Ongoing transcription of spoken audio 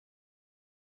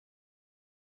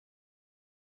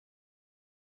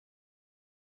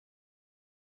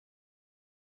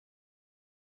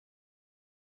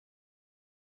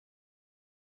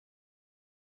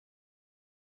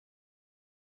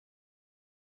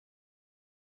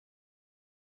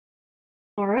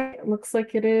looks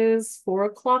like it is 4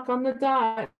 o'clock on the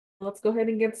dot. Let's go ahead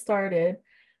and get started.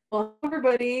 Well,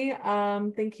 everybody,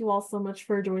 thank you all so much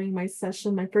for joining my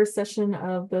session, my first session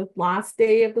of the last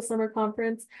day of the summer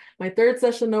conference, my third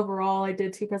session overall. I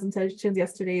did 2 presentations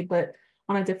yesterday, but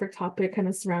on a different topic, kind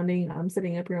of surrounding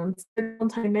setting up your own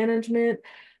time management.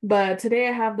 But today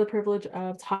I have the privilege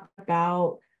of talking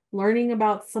about learning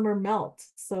about summer melt.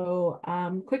 So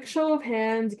quick show of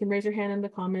hands, you can raise your hand in the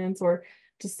comments or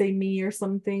just say me or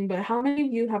something, but how many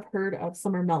of you have heard of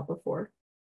summer melt before?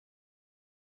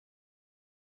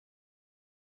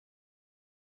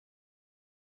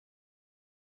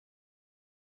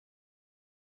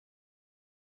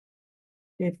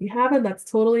 If you haven't, that's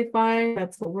totally fine.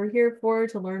 That's what we're here for,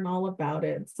 to learn all about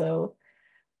it. So,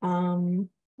 all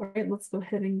right, let's go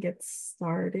ahead and get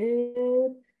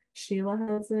started. Sheila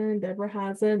hasn't, Deborah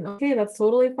hasn't. Okay, that's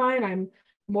totally fine. I'm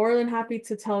more than happy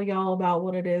to tell y'all about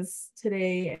what it is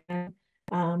today and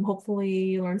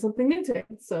hopefully learn something new today.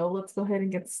 So let's go ahead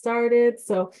and get started.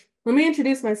 So let me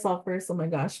introduce myself first. Oh my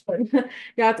gosh, but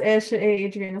ja,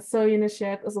 Adrianna, so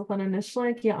Yinishek, Azofana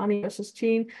Nishlank, Yani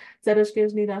Bashashin,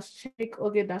 Zedishgivni Dash Chik,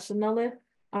 Oge Dashanale,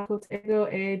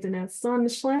 Akotego E Dineson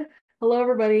Nishle. Hello,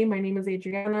 everybody. My name is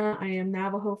Adrianna. I am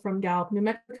Navajo from Gallup, New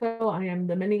Mexico. I am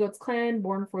the Many Goats Clan,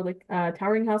 born for the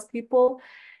Towering House people.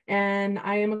 And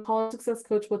I am a college success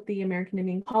coach with the American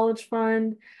Indian College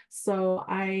Fund. So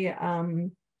I've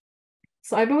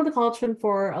been with the College Fund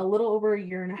for a little over a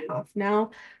year and a half now.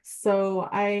 So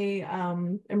I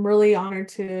am really honored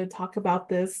to talk about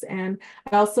this. And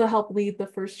I also help lead the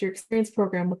first year experience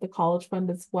program with the College Fund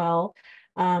as well.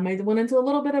 I went into a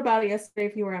little bit about it yesterday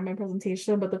if you were at my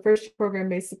presentation, but the first program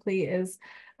basically is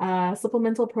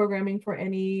supplemental programming for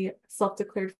any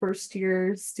self-declared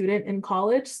first-year student in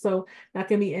college. So that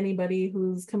can be anybody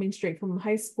who's coming straight from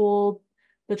high school,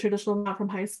 the traditional route from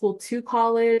high school to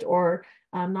college, or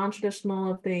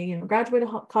non-traditional if they graduated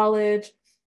college,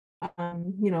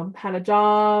 had a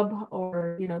job,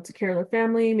 or took care of their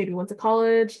family, maybe went to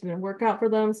college, didn't work out for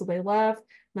them, so they left.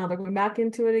 Now they're going back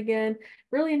into it again.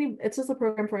 Really, it's just a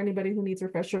program for anybody who needs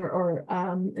refresher or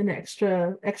an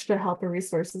extra help or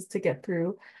resources to get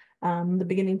through the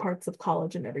beginning parts of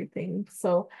college and everything.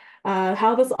 So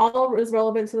how this all is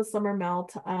relevant to the summer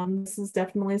melt. This is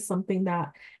definitely something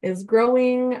that is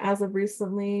growing as of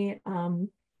recently.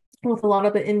 With a lot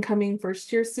of the incoming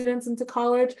first year students into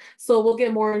college. So we'll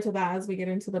get more into that as we get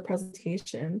into the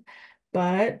presentation.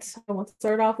 But I want to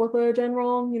start off with a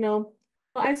general,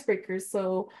 icebreakers.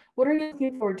 So what are you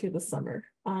looking forward to this summer?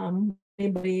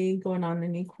 Anybody going on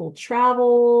any cool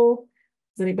travel?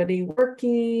 Is anybody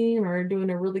working or doing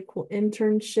a really cool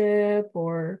internship,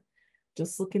 or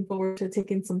just looking forward to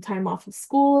taking some time off of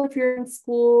school if you're in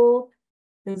school?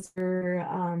 Is there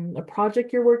a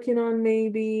project you're working on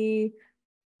maybe?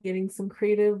 Getting some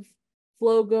creative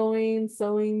flow going,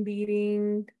 sewing,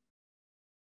 beading.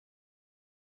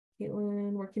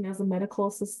 Caitlin, working as a medical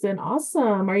assistant.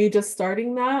 Awesome. Are you just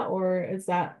starting that, or is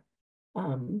that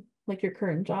like your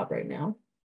current job right now?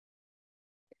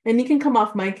 And you can come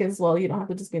off mic as well. You don't have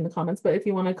to just be in the comments, but if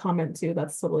you want to comment too,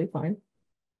 that's totally fine.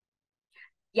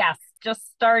 Yes,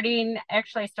 just starting.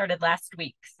 Actually, I started last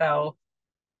week, so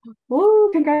Oh,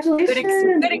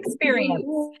 congratulations. good experience.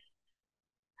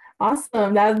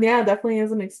 Awesome. Yeah, definitely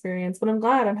is an experience, but I'm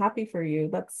glad. I'm happy for you.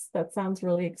 That sounds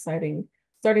really exciting.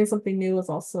 Starting something new is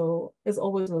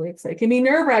always really exciting. It can be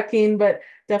nerve-wracking, but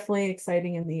definitely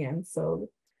exciting in the end. So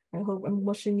I'm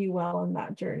wishing you well on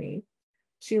that journey.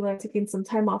 Sheila taking some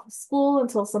time off of school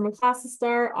until summer classes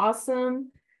start.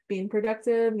 Awesome. Being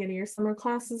productive, getting your summer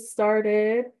classes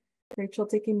started. Rachel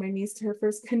taking my niece to her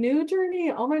first canoe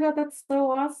journey. Oh my God, that's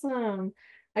so awesome.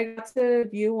 I got to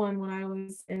view one when I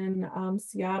was in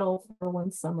Seattle for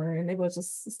one summer, and it was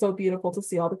just so beautiful to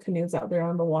see all the canoes out there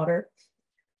on the water.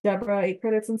 Deborah, 8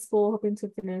 credits in school, hoping to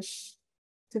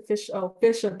fish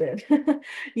a bit.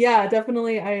 Yeah,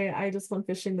 definitely. I just went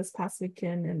fishing this past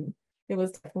weekend, and it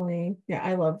was definitely, yeah,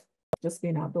 I love just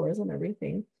being outdoors and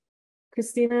everything.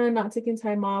 Christina, not taking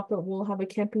time off, but we'll have a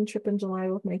camping trip in July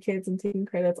with my kids and taking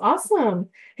credits. Awesome.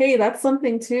 Hey, that's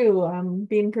something too.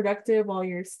 Being productive while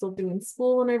you're still doing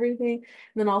school and everything. And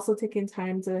then also taking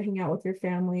time to hang out with your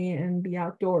family and be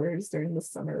outdoors during the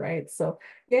summer, right? So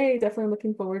yay, definitely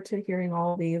looking forward to hearing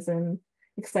all of these and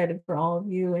excited for all of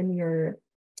you and your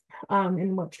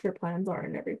and what your plans are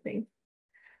and everything.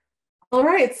 All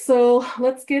right, so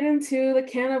let's get into the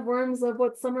can of worms of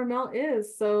what summer melt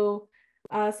is. So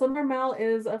summer melt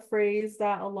is a phrase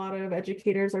that a lot of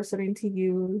educators are starting to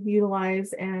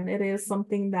utilize, and it is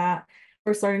something that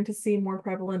we're starting to see more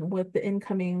prevalent with the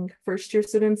incoming first year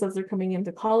students as they're coming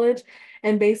into college.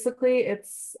 And basically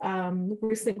it's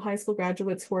recent high school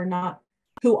graduates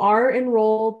who are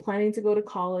enrolled, planning to go to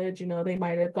college. You know, they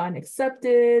might have gotten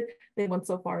accepted. They went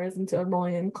so far as into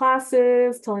enrolling in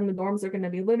classes, telling the dorms they're going to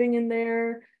be living in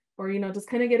there, or, you know, just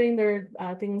kind of getting their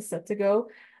things set to go.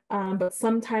 But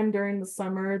sometime during the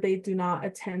summer, they do not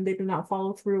attend, they do not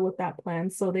follow through with that plan.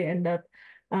 So they end up,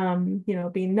 you know,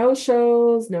 being no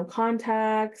shows, no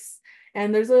contacts.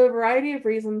 And there's a variety of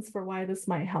reasons for why this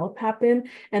might happen.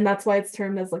 And that's why it's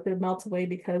termed as like the melt away,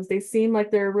 because they seem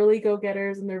like they're really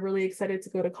go-getters and they're really excited to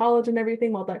go to college and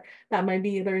everything. Well, that might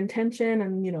be their intention,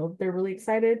 and, you know, they're really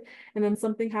excited. And then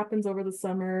something happens over the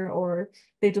summer, or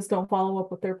they just don't follow up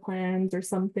with their plans or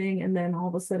something. And then all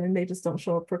of a sudden they just don't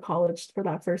show up for college for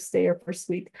that first day or first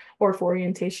week, or for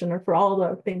orientation, or for all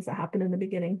the things that happen in the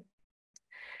beginning.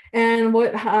 And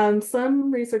what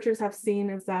some researchers have seen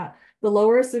is that the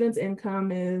lower a student's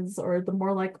income is, or the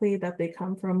more likely that they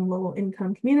come from low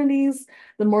income communities,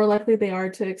 the more likely they are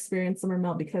to experience summer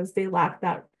melt, because they lack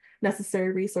that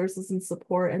necessary resources and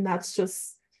support. And that's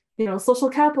just, you know, social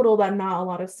capital that not a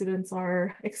lot of students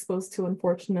are exposed to,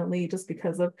 unfortunately, just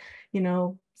because of, you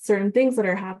know, certain things that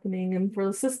are happening and for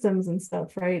the systems and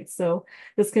stuff, right? So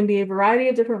this can be a variety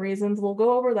of different reasons. We'll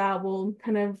go over that. We'll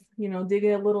kind of, you know, dig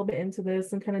a little bit into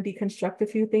this and kind of deconstruct a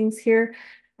few things here.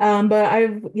 But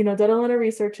I've, you know, done a lot of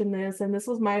research in this, and this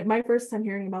was my first time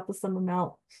hearing about the summer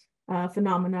melt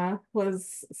phenomena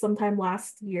was sometime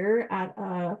last year at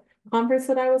a conference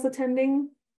that I was attending.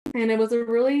 And it was a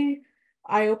really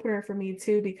eye-opener for me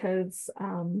too, because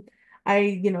I,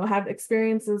 you know, have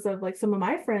experiences of like some of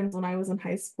my friends when I was in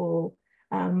high school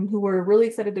who were really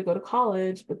excited to go to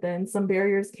college, but then some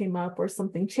barriers came up or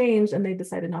something changed and they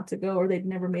decided not to go, or they'd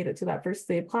never made it to that first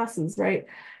day of classes, right?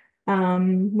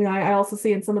 I also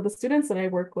see in some of the students that I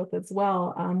work with as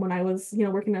well. When I was, you know,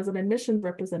 working as an admissions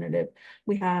representative,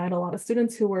 we had a lot of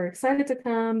students who were excited to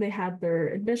come. They had their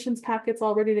admissions packets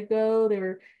all ready to go. They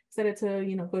were excited to,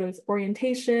 you know, go to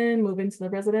orientation, move into the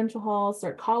residential hall,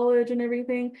 start college and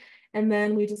everything. And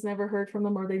then we just never heard from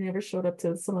them, or they never showed up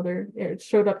to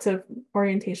showed up to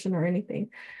orientation or anything.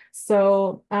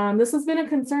 So this has been a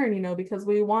concern, you know, because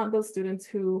we want those students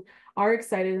who are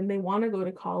excited and they want to go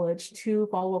to college to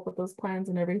follow up with those plans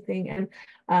and everything.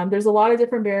 And there's a lot of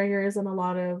different barriers and a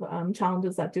lot of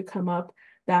challenges that do come up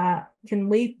that can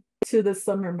lead to the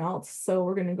summer melt. So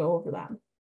we're going to go over that.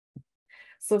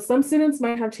 So some students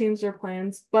might have changed their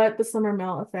plans, but the summer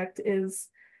melt effect is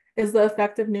the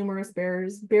effect of numerous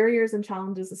barriers and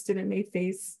challenges a student may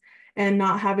face, and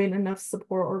not having enough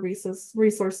support or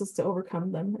resources to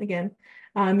overcome them. Again,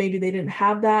 maybe they didn't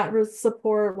have that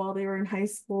support while they were in high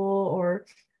school, or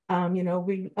you know,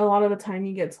 a lot of the time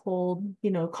you get told,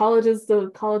 you know, college is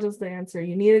the answer.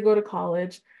 You need to go to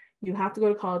college. You have to go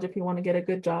to college if you want to get a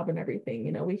good job and everything.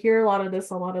 You know, we hear a lot of this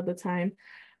a lot of the time,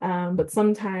 but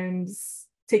sometimes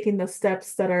taking the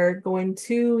steps that are going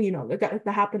to, you know, that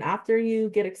happen after you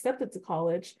get accepted to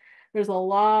college, there's a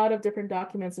lot of different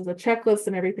documents. There's a checklist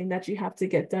and everything that you have to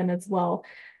get done as well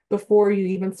before you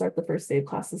even start the first day of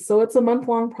classes. So it's a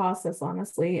month-long process,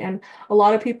 honestly. And a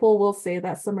lot of people will say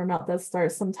that summer melt does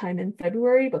start sometime in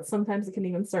February, but sometimes it can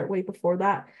even start way before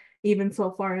that, even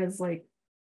so far as like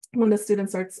when the student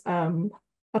starts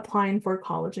applying for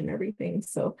college and everything.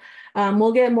 So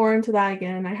we'll get more into that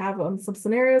again. I have some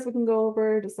scenarios we can go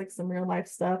over, just like some real life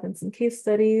stuff and some case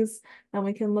studies that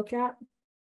we can look at.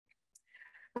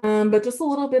 But just a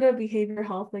little bit of behavioral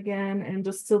health again, and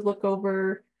just to look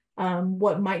over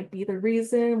what might be the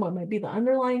reason, what might be the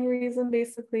underlying reason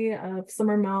basically of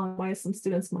summer melt, and why some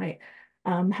students might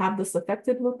have this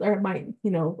affected with, or might,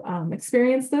 you know,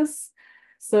 experience this.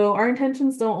 So our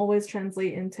intentions don't always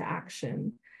translate into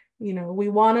action. You know, we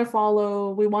want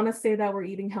to say that we're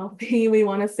eating healthy. We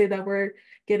want to say that we're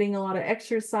getting a lot of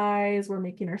exercise. We're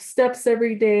making our steps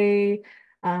every day.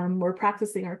 We're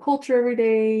practicing our culture every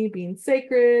day, being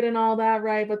sacred and all that,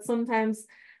 right? But sometimes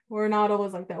we're not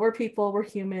always like that. We're people, we're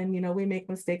human, you know, we make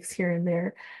mistakes here and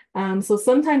there. So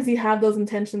sometimes you have those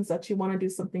intentions that you want to do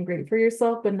something great for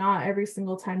yourself, but not every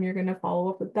single time you're going to follow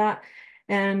up with that.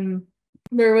 And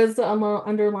there was the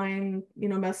underlying, you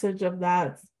know, message of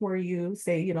that where you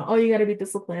say, you know, oh, you got to be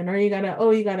disciplined, or you got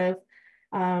to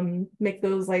make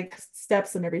those like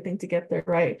steps and everything to get there,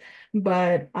 right?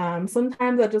 But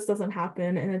sometimes that just doesn't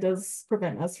happen, and it does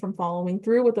prevent us from following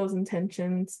through with those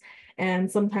intentions. And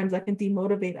sometimes that can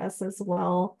demotivate us as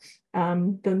well.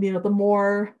 Then, you know, the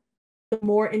more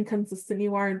inconsistent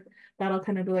you are, that'll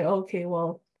kind of be like, okay,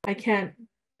 well,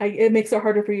 it makes it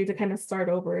harder for you to kind of start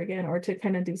over again, or to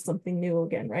kind of do something new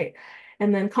again, right?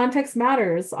 And then context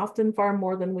matters often far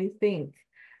more than we think.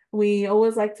 We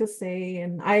always like to say,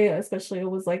 and I especially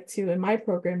always like to in my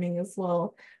programming as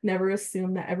well, never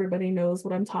assume that everybody knows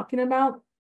what I'm talking about.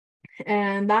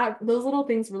 And that those little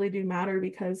things really do matter,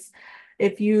 because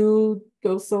if you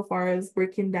go so far as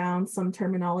breaking down some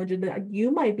terminology that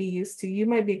you might be used to, you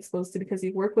might be exposed to because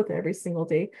you work with it every single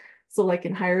day. So like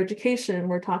in higher education,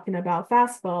 we're talking about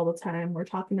FAFSA all the time. We're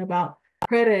talking about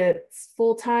credits,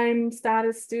 full-time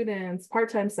status students,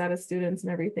 part-time status students,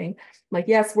 and everything. Like,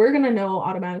 yes, we're going to know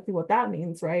automatically what that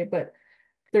means, right? But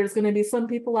there's going to be some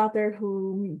people out there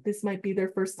who this might be their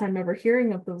first time ever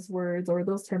hearing of those words or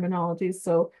those terminologies.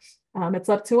 So it's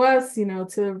up to us,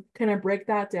 to kind of break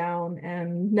that down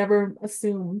and never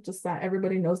assume just that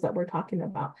everybody knows that we're talking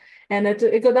about. And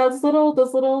those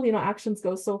little, actions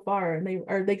go so far, and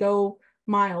they go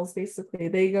miles, basically.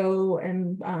 They go,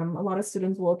 and a lot of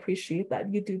students will appreciate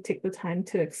that you do take the time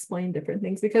to explain different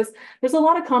things, because there's a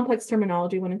lot of complex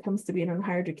terminology when it comes to being in the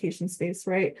higher education space,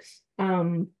 right?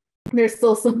 There's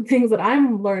still some things that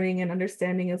I'm learning and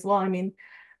understanding as well. I mean,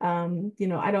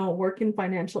 I don't work in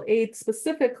financial aid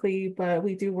specifically, but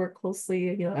we do work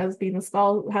closely, as being a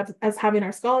scholar, as having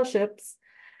our scholarships.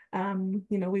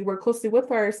 We work closely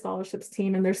with our scholarships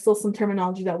team, and there's still some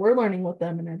terminology that we're learning with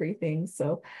them and everything.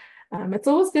 So it's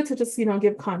always good to just,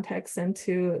 give context and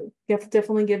to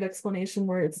definitely give explanation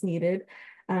where it's needed.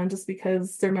 Just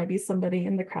because there might be somebody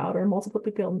in the crowd or multiple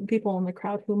people in the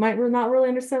crowd who might not really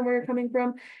understand where you're coming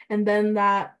from. And then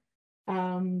that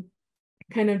kind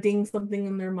of dings something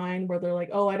in their mind where they're like,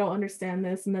 oh, I don't understand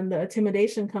this. And then the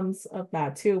intimidation comes of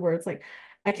that too, where it's like,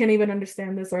 I can't even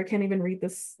understand this, or I can't even read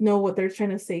this, know what they're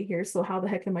trying to say here. So how the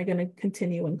heck am I going to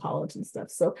continue in college and stuff?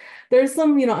 So there's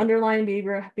some, underlying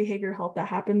behavior health that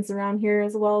happens around here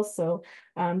as well. So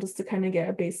just to kind of get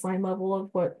a baseline level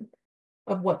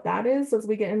of what that is as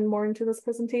we get more into this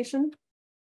presentation.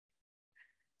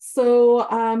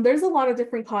 So there's a lot of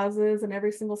different causes, and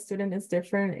every single student is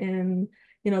different in,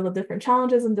 the different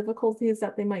challenges and difficulties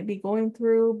that they might be going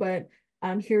through. But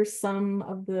here's some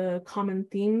of the common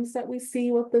themes that we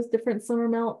see with those different summer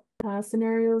melt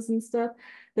scenarios and stuff.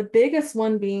 The biggest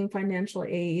one being financial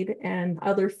aid and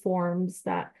other forms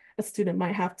that a student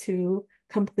might have to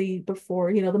complete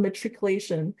before, the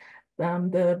matriculation,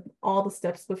 all the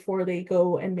steps before they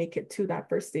go and make it to that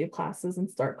first day of classes and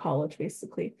start college,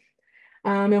 basically.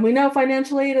 And we know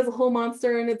financial aid is a whole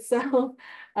monster in itself.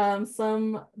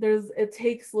 It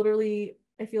takes literally,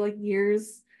 I feel like,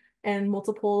 years and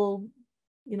multiple,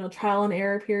 trial and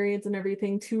error periods and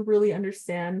everything to really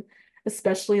understand,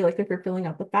 especially like if you're filling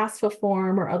out the FAFSA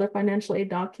form or other financial aid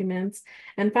documents.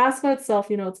 And FAFSA itself,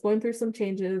 it's going through some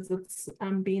changes. It's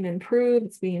being improved.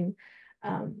 It's being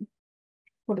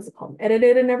what is it called,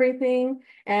 edited and everything.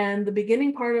 And the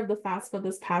beginning part of the FAFSA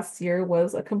this past year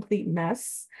was a complete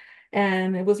mess.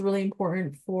 And it was really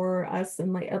important for us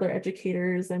and like other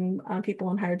educators and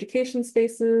people in higher education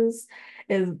spaces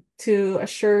is to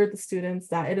assure the students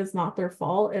that it is not their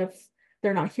fault if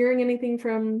they're not hearing anything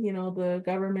from, the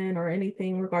government or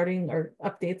anything regarding or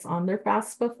updates on their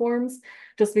FAFSA forms,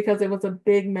 just because it was a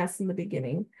big mess in the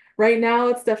beginning. Right now,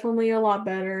 it's definitely a lot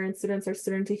better, and students are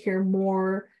starting to hear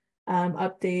more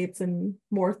updates and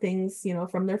more things,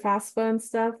 from their FAFSA and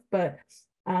stuff. But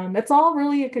it's all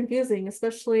really confusing,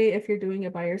 especially if you're doing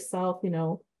it by yourself.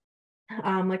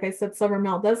 Like I said, summer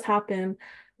melt does happen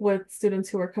with students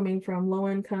who are coming from low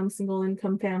income, single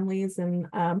income families and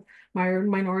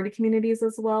minority communities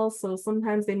as well. So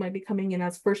sometimes they might be coming in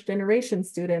as first generation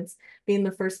students, being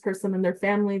the first person in their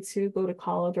family to go to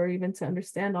college or even to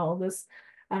understand all of this,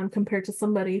 compared to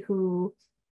somebody who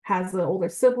has an older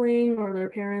sibling or their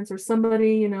parents or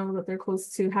somebody, that they're close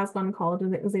to has gone to college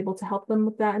and is able to help them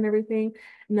with that and everything.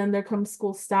 And then there comes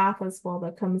school staff as well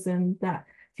that comes in that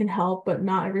can help, but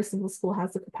not every single school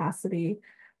has the capacity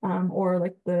or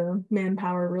like the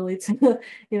manpower really to,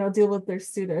 deal with their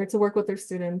student or to work with their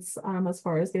students as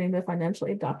far as getting the financial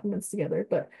aid documents together.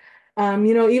 But,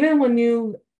 even when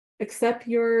you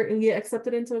get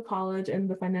accepted into a college, and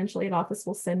the financial aid office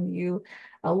will send you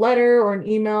a letter or an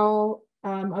email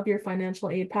of your financial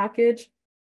aid package.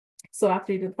 So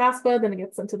after you do the FAFSA, then it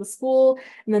gets sent to the school,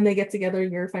 and then they get together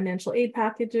your financial aid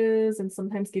packages and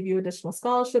sometimes give you additional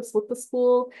scholarships with the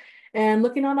school. And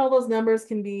looking at all those numbers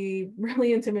can be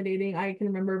really intimidating. I can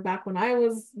remember back when I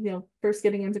was, first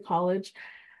getting into college,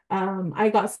 I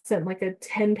got sent like a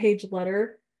 10-page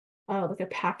letter, like a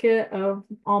packet of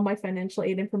all my financial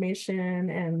aid information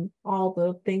and all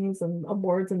the things and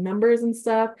awards and numbers and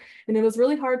stuff. And it was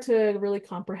really hard to really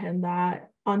comprehend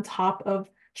that, on top of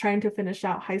trying to finish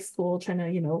out high school, trying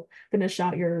to, finish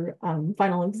out your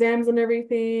final exams and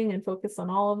everything and focus on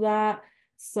all of that.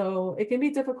 So it can be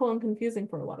difficult and confusing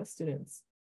for a lot of students.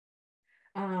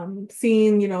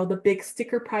 Seeing, the big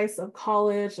sticker price of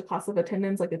college, the cost of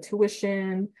attendance, like the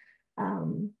tuition,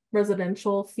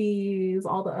 residential fees,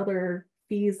 all the other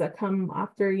fees that come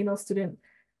after,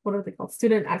 what are they called?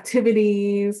 Student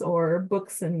activities or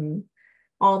books and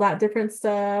all that different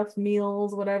stuff,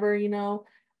 meals, whatever,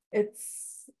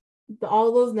 it's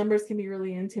all those numbers can be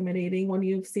really intimidating when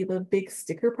you see the big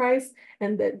sticker price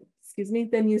and then,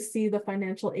 then you see the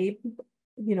financial aid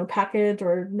package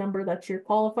or number that you're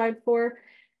qualified for.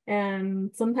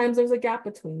 And sometimes there's a gap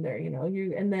between there,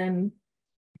 and then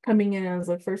coming in as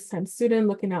a first-time student,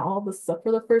 looking at all this stuff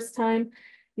for the first time,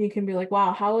 you can be like,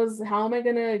 wow, how am I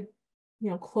gonna,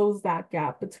 close that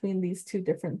gap between these two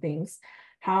different things?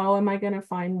 How am I gonna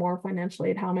find more financial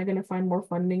aid? How am I gonna find more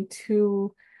funding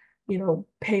to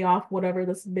pay off whatever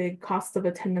this big cost of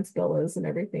attendance bill is and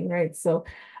everything, right? So,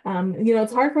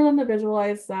 it's hard for them to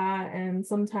visualize that. And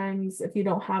sometimes if you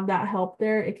don't have that help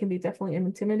there, it can be definitely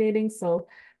intimidating. So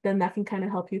then that can kind of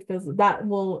help you fizzle. That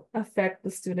will affect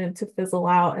the student to fizzle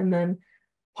out and then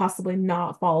possibly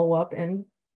not follow up and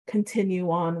continue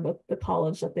on with the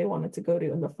college that they wanted to go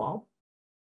to in the fall.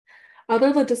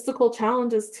 Other logistical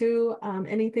challenges too,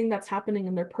 anything that's happening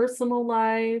in their personal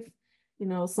life.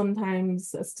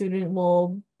 Sometimes a student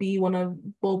will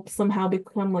somehow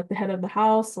become like the head of the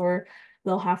house, or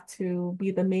they'll have to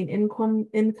be the main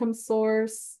income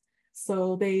source.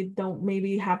 So they don't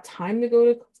maybe have time to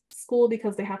go to school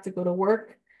because they have to go to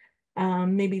work.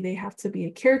 Maybe they have to be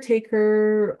a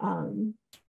caretaker.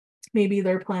 Maybe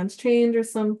their plans change or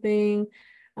something.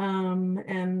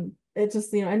 And it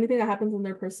just, anything that happens in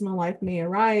their personal life may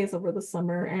arise over the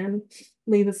summer and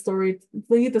lead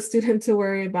the student to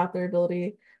worry about their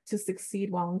ability to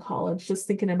succeed while in college, just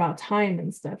thinking about time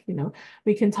and stuff.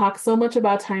 We can talk so much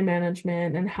about time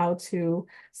management and how to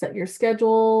set your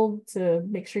schedule to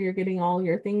make sure you're getting all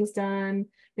your things done,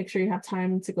 make sure you have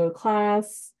time to go to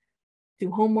class, do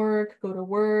homework, go to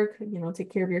work,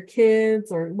 take care of your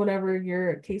kids or whatever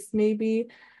your case may be.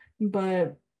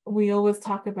 But we always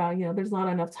talk about, there's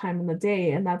not enough time in the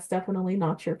day, and that's definitely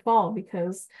not your fault,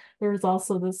 because there's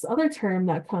also this other term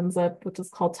that comes up, which is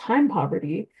called time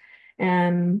poverty.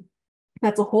 And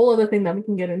that's a whole other thing that we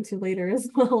can get into later as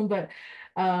well. But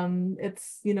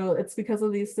it's because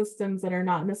of these systems that are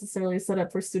not necessarily set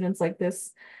up for students like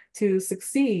this to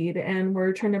succeed. And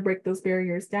we're trying to break those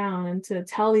barriers down and to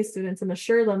tell these students and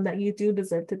assure them that you do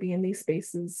deserve to be in these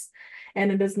spaces.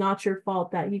 And it is not your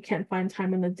fault that you can't find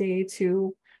time in the day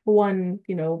to, one,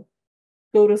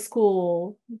 go to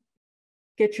school,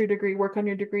 get your degree, work on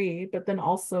your degree, but then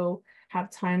also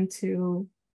have time to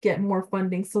get more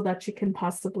funding so that you can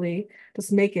possibly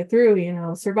just make it through,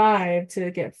 survive,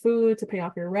 to get food, to pay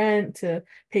off your rent, to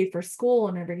pay for school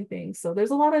and everything. So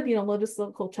there's a lot of,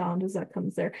 logistical challenges that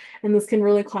comes there. And this can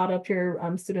really cloud up your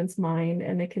student's mind,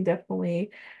 and it can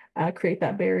definitely create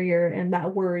that barrier and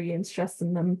that worry and stress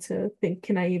in them to think,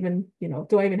 can I even,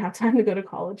 do I even have time to go to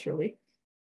college really?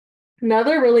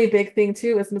 Another really big thing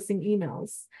too is missing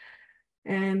emails.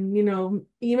 And,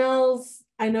 emails,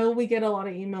 I know we get a lot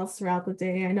of emails throughout the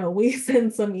day. I know we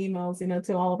send some emails,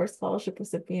 to all of our scholarship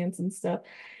recipients and stuff.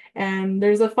 And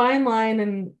there's a fine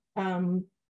line and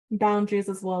boundaries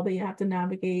as well that you have to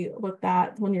navigate with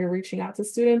that when you're reaching out to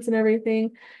students and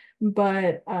everything.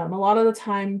 But a lot of the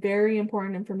time, very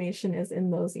important information is in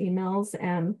those emails.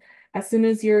 And as soon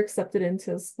as you're accepted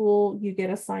into a school, you get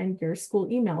assigned your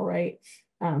school email, right?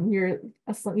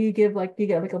 You get like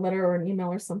a letter or an email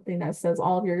or something that says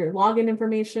all of your login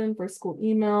information for school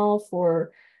email,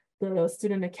 for the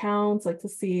student accounts, like to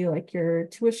see like your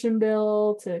tuition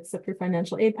bill, to accept your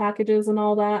financial aid packages and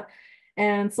all that.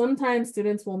 And sometimes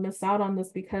students will miss out on this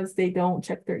because they don't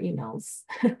check their emails.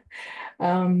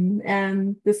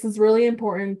 And this is really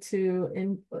important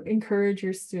to encourage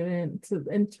your student, to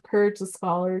encourage the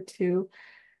scholar to,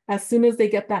 as soon as they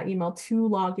get that email, to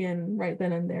log in right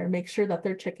then and there. Make sure that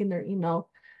they're checking their email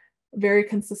very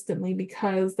consistently,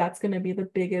 because that's going to be the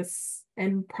biggest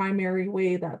and primary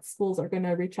way that schools are going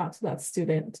to reach out to that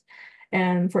student.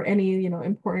 And for any,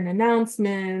 important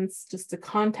announcements, just to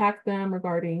contact them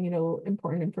regarding,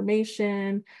 important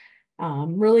information,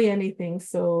 really anything.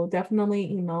 So definitely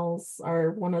emails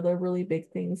are one of the really big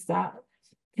things that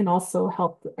can also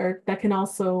help, or that can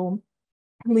also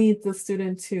lead the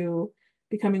student to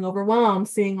becoming overwhelmed,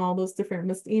 seeing all those different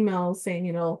missed emails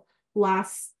saying,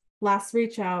 last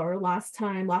reach out, or last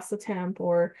time, last attempt,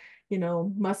 or,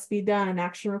 must be done,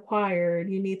 action required,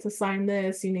 you need to sign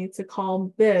this, you need to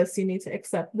call this, you need to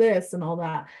accept this, and all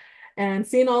that. And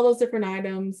seeing all those different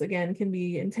items, again, can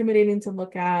be intimidating to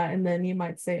look at. And then you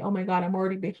might say, oh my God, I'm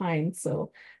already behind.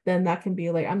 So then that can be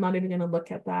like, I'm not even going to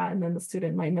look at that. And then the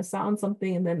student might miss out on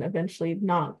something and then eventually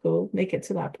not go make it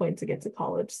to that point to get to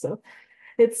college. So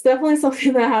it's definitely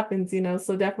something that happens,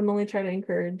 so definitely try to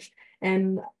encourage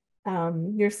and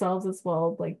yourselves as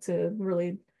well, like to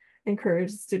really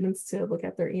encourage students to look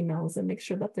at their emails and make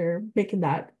sure that they're making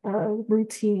that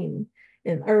routine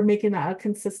or making that a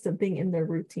consistent thing in their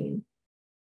routine.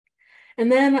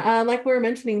 And then like we were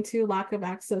mentioning too, lack of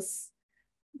access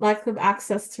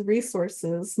to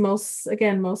resources. Most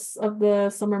of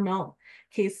the summer melt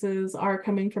cases are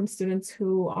coming from students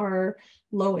who are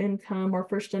low income or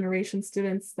first generation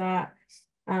students that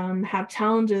have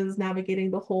challenges navigating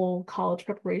the whole college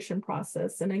preparation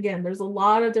process. And again, there's a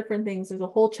lot of different things. There's a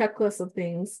whole checklist of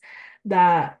things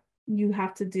that you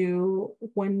have to do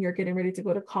when you're getting ready to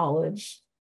go to college: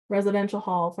 residential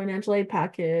hall, financial aid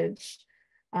package,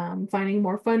 finding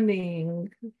more funding,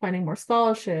 finding more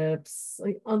scholarships,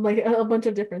 like a bunch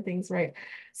of different things, right?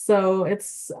 So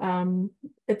it's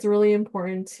really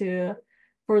important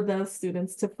for the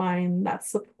students to find that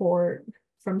support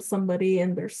from somebody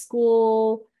in their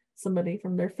school, somebody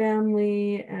from their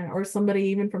family, or somebody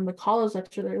even from the college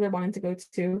that they're wanting to go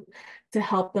to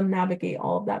help them navigate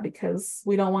all of that, because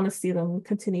we don't want to see them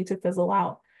continue to fizzle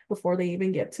out before they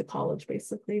even get to college,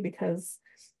 basically, because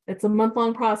it's a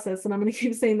month-long process. And I'm going to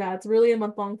keep saying that it's really a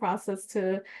month-long process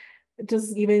to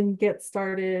just even get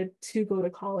started to go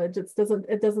to college. It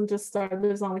doesn't just start.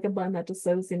 There's not like a button that just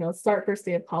says, start first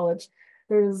day of college.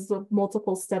 There's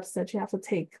multiple steps that you have to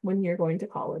take when you're going to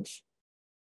college.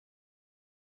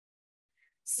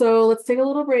 So let's take a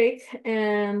little break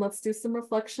and let's do some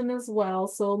reflection as well.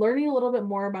 So learning a little bit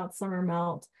more about summer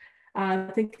melt.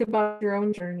 Think about your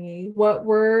own journey. What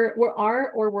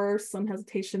were some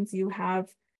hesitations you have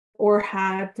or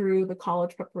had through the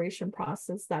college preparation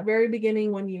process? That very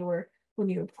beginning when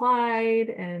you applied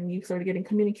and you started getting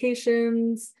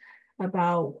communications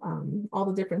about all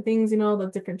the different things,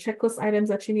 the different checklist items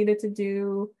that you needed to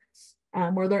do.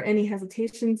 Were there any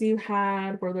hesitations you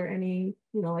had? Were there any,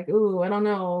 like, ooh, I don't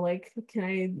know, like,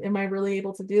 am I really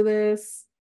able to do this?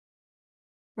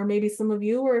 Or maybe some of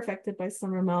you were affected by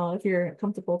summer melt. If you're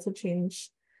comfortable to change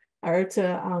or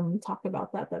to talk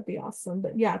about that, that'd be awesome.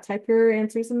 But yeah, type your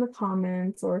answers in the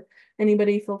comments, or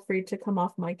anybody feel free to come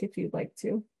off mic if you'd like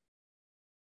to.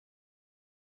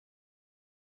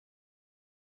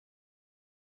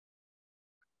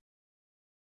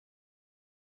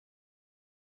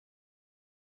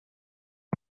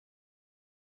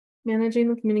 Managing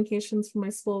the communications for my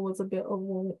school was a bit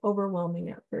overwhelming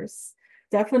at first.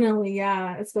 Definitely,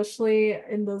 yeah, especially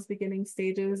in those beginning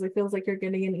stages. It feels like you're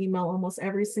getting an email almost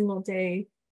every single day,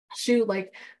 shoot,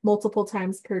 like multiple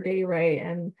times per day, right?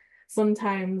 And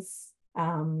sometimes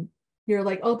you're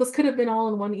like, oh, this could have been all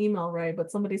in one email, right?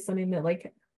 But somebody's sending it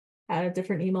like at a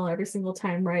different email every single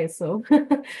time, right? So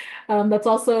that's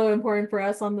also important for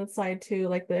us on the side too,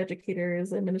 like the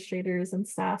educators, administrators, and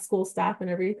school staff and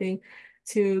everything,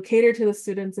 to cater to the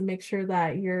students and make sure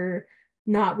that you're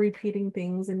not repeating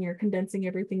things and you're condensing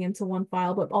everything into one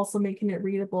file, but also making it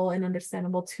readable and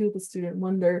understandable to the student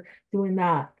when they're doing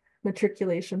that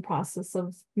matriculation process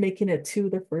of making it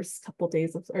to the first couple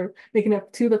days of, or making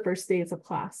it to the first days of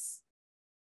class.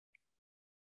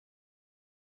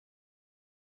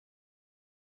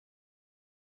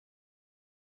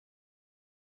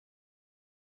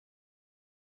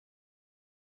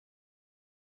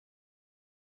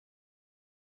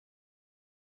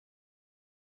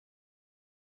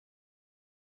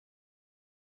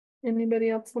 Anybody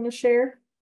else want to share?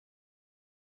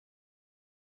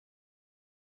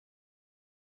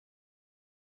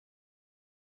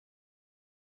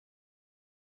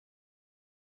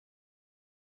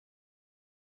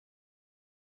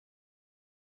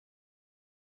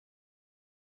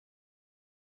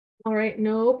 All right,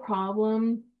 no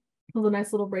problem. It was a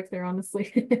nice little break there,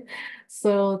 honestly.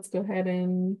 So let's go ahead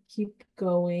and keep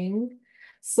going.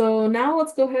 So now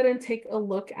let's go ahead and take a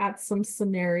look at some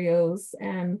scenarios.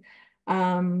 And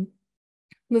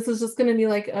this is just going to be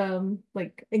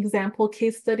like example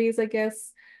case studies, I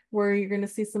guess, where you're going to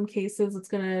see some cases. It's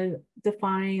going to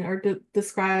define or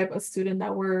describe a student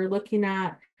that we're looking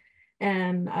at.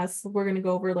 And we're going to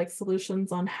go over like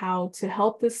solutions on how to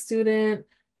help this student,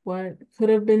 what could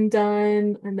have been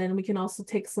done. And then we can also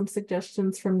take some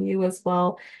suggestions from you as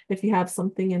well, if you have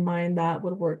something in mind that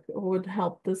would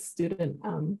help the student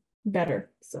better.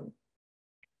 So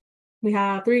we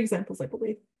have 3 examples, I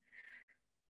believe.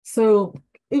 So,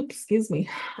 oops, excuse me.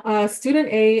 Student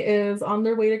A is on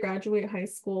their way to graduate high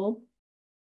school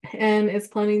and is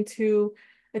planning to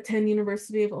attend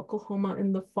University of Oklahoma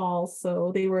in the fall.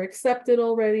 So they were accepted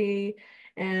already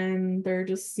and they're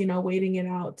just, waiting it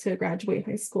out to graduate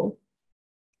high school.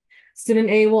 Student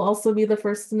A will also be the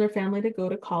first in their family to go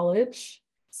to college.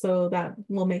 So that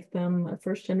will make them a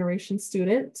first generation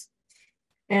student.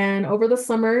 And over the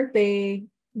summer, they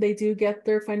do get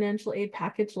their financial aid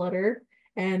package letter,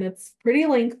 and it's pretty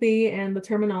lengthy and the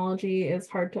terminology is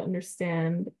hard to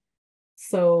understand.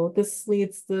 So this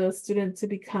leads the student to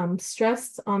become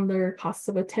stressed on their cost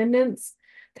of attendance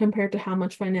compared to how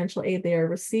much financial aid they are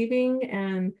receiving.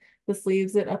 And this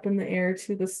leaves it up in the air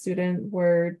to the student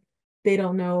where they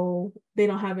don't know, they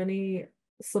don't have any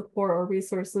support or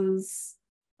resources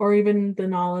or even the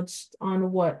knowledge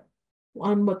on what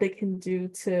they can do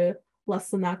to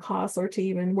lessen that cost or to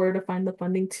even where to find the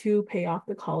funding to pay off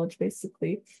the college,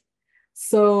 basically.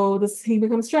 So he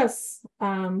becomes stressed.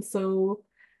 They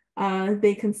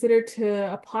consider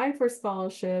to apply for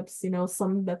scholarships,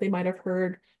 some that they might have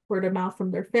heard word of mouth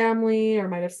from their family or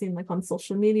might have seen like on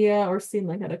social media or seen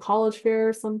like at a college fair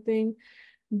or something.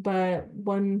 But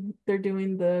when they're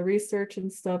doing the research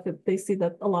and stuff, they see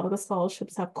that a lot of the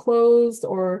scholarships have closed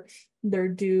or they're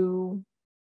due,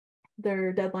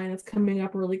 their deadline is coming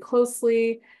up really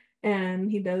closely. And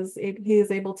he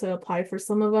is able to apply for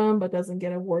some of them, but doesn't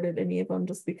get awarded any of them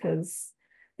just because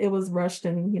it was rushed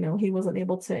and he wasn't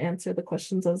able to answer the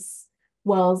questions as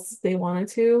well as they wanted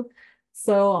to.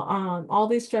 So all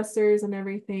these stressors and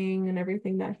everything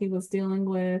that he was dealing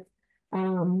with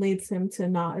leads him to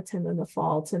not attend in the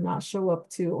fall, to not show up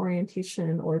to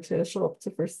orientation or to show up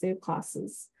to first day of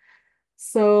classes.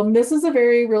 So this is a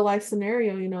very real life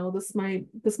scenario. This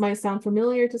might sound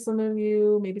familiar to some of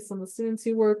you, maybe some of the students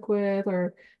you work with,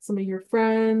 or some of your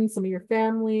friends, some of your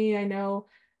family. I know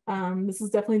this is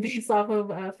definitely based off of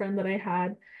a friend that I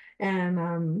had,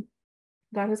 and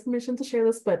got his permission to share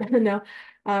this, but no,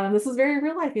 this is very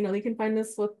real life. You can find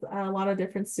this with a lot of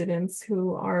different students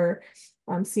who are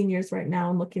seniors right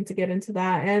now and looking to get into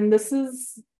that. And this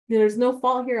is, there's no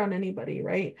fault here on anybody,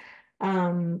 right?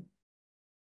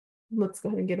 Let's go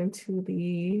ahead and get into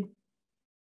the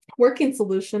working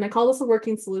solution. I call this a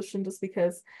working solution just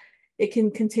because it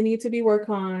can continue to be worked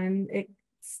on. It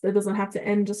doesn't have to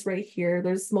end just right here.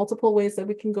 There's multiple ways that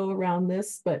we can go around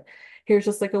this, but here's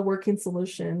just like a working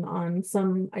solution on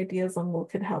some ideas on what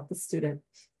could help the student.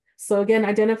 So again,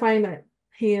 identifying that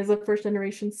he is a first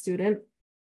generation student.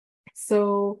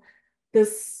 So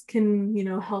this can,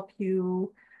 help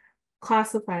you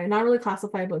classify, not really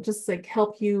classify, but just like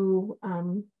help you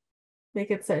make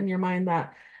it set in your mind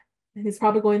that he's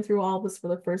probably going through all this for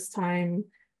the first time.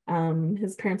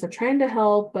 His parents are trying to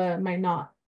help, but might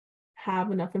not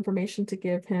have enough information to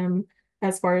give him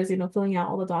as far as, filling out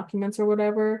all the documents or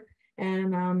whatever.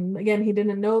 And again, he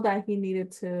didn't know that he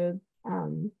needed to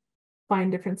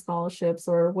find different scholarships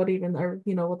or what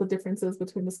the difference is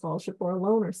between the scholarship or a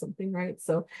loan or something, right?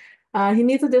 So he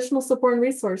needs additional support and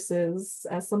resources.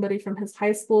 As somebody from his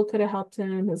high school could have helped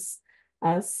him, his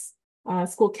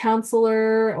school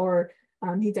counselor, or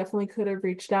he definitely could have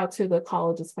reached out to the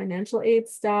college's financial aid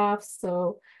staff.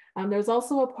 So there's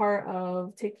also a part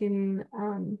of taking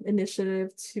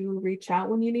initiative to reach out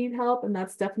when you need help. And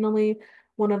that's definitely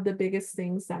one of the biggest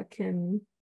and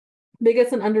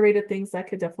underrated things that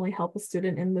could definitely help a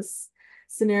student in this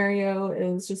scenario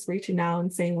is just reaching out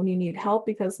and saying when you need help,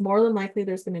 because more than likely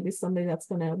there's going to be somebody that's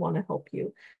going to want to help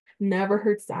you. Never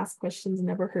hurts to ask questions,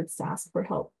 never hurts to ask for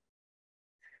help.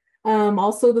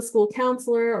 Also the school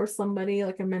counselor or somebody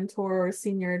like a mentor or a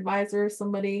senior advisor,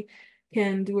 somebody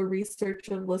can do a research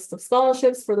of list of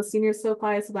scholarships for the seniors to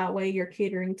apply. So that way you're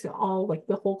catering to all, like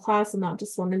the whole class and not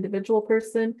just one individual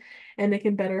person, and they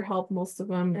can better help most of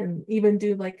them, and even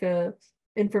do like a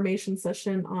information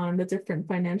session on the different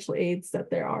financial aids that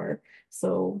there are.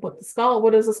 So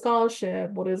what is a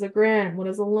scholarship? What is a grant? What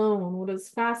is a loan? What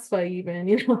is FAFSA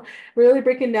even? Really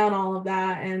breaking down all of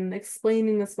that and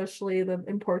explaining especially the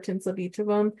importance of each of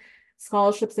them.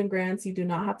 Scholarships and grants, you do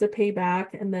not have to pay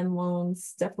back. And then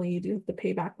loans, definitely you do have to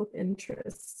pay back with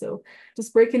interest. So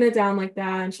just breaking it down like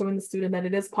that and showing the student that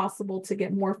it is possible to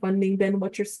get more funding than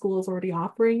what your school is already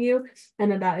offering you,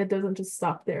 and that it doesn't just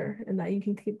stop there and that you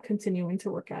can keep continuing to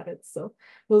work at it. So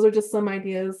those are just some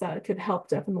ideas that could help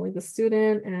definitely the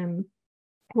student and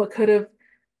what could have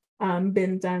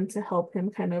been done to help him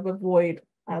kind of avoid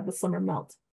the summer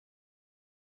melt.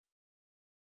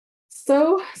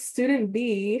 So student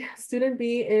B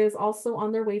is also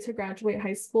on their way to graduate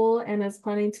high school and is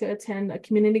planning to attend a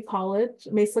community college,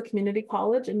 Mesa Community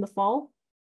College, in the fall.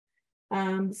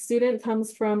 The student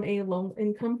comes from a low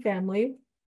income family.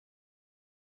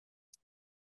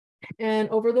 And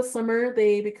over the summer,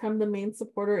 they become the main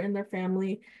supporter in their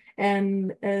family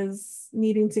and is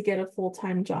needing to get a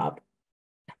full-time job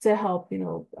to help,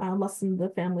 lessen the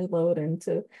family load and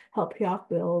to help pay off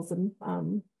bills and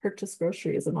purchase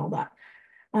groceries and all that.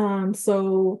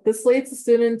 So this leads the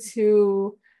student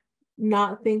to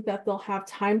not think that they'll have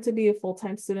time to be a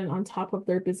full-time student on top of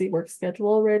their busy work schedule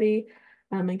already.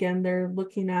 Again, they're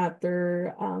looking at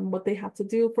their what they have to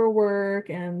do for work,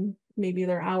 and maybe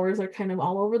their hours are kind of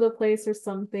all over the place or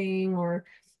something, or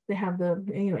they have the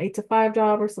 8 to 5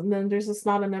 job or something. Then there's just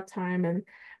not enough time,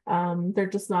 and they're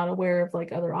just not aware of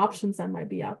like other options that might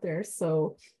be out there.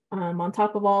 So on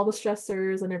top of all the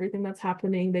stressors and everything that's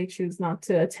happening, they choose not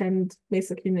to attend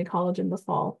Mesa Community College in the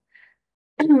fall.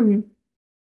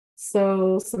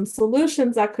 So some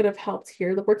solutions that could have helped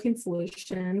here, the working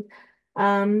solution,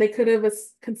 they could have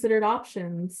considered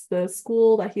options. The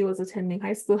school that he was attending,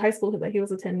 high school that he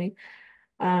was attending,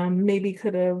 maybe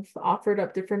could have offered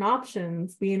up different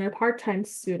options, being a part-time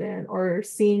student, or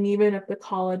seeing even if the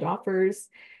college offers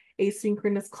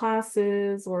asynchronous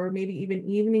classes or maybe even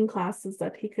evening classes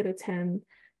that he could attend,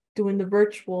 doing the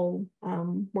virtual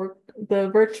work,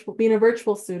 being a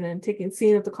virtual student,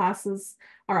 seeing if the classes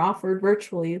are offered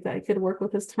virtually, that he could work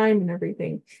with his time and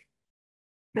everything.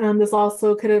 This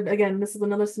also could have, again, this is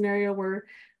another scenario where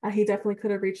he definitely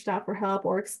could have reached out for help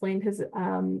or explained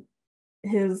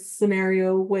his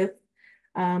scenario with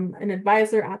an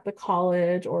advisor at the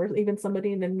college, or even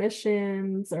somebody in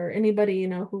admissions, or anybody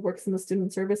who works in the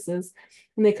student services,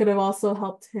 and they could have also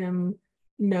helped him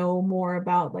know more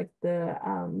about like the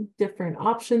different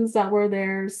options that were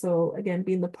there. So again,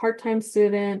 being the part-time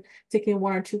student, taking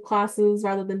 1 or 2 classes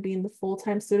rather than being the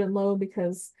full-time student load,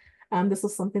 because this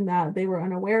was something that they were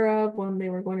unaware of when they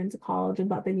were going into college and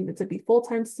thought they needed to be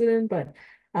full-time student, but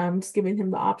just giving him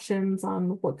the options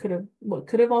on what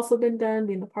could have also been done,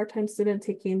 being a part-time student,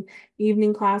 taking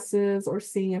evening classes, or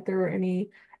seeing if there were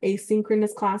any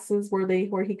asynchronous classes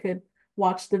where he could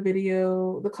watch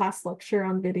the class lecture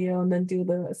on video, and then do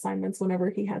the assignments whenever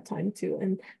he had time to,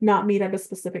 and not meet at a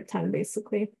specific time,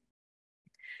 basically.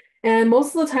 And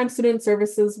most of the time, student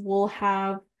services will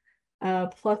have a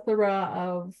plethora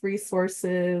of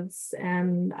resources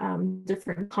and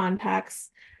different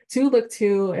contacts to look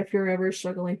to if you're ever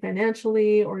struggling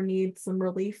financially or need some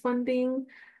relief funding.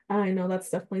 I know that's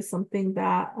definitely something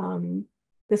that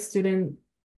the student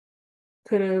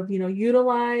could have,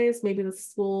 utilized. Maybe the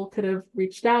school could have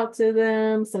reached out to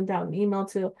them, sent out an email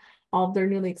to all of their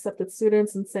newly accepted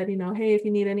students and said, hey, if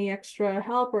you need any extra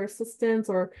help or assistance,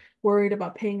 or worried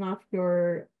about paying off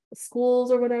your schools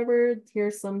or whatever,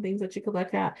 here's some things that you could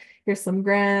look at. Here's some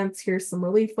grants, here's some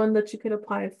relief fund that you could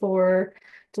apply for,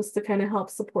 just to kind of help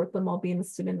support them while being a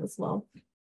student as well.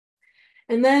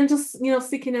 And then just,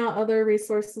 seeking out other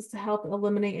resources to help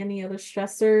eliminate any other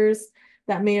stressors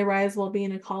that may arise while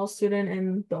being a college student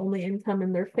and the only income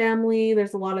in their family.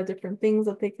 There's a lot of different things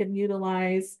that they could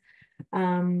utilize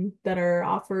that are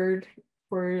offered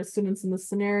for students in this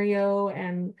scenario.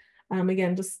 And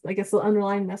again, just I guess the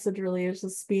underlying message really is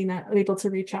just being able to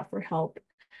reach out for help,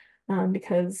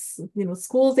 because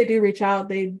schools, they do reach out.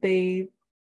 They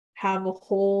have a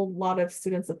whole lot of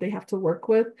students that they have to work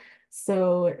with.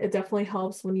 So it definitely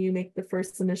helps when you make the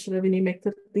first initiative and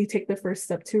you take the first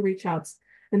step to reach out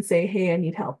and say, hey, I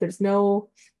need help. There's no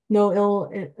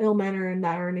ill manner in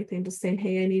that or anything. Just saying,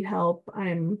 hey, I need help.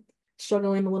 I'm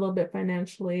struggling a little bit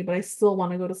financially, but I still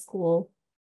want to go to school.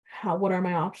 What are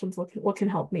my options? What can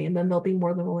help me? And then they'll be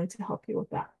more than willing to help you with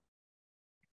that.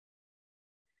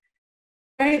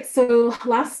 All right, so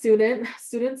last student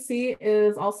C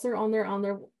is also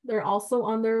they're also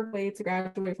on their way to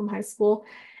graduate from high school,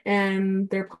 and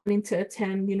they're planning to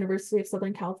attend University of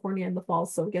Southern California in the fall.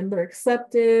 So again, they're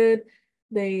accepted.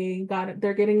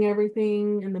 They're getting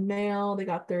everything in the mail. They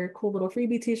got their cool little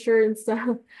freebie t-shirt and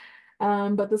stuff.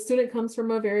 But the student comes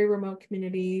from a very remote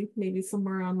community, maybe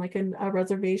somewhere on like a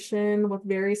reservation with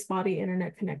very spotty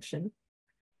internet connection.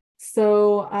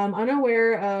 So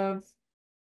unaware of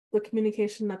the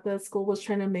communication that the school was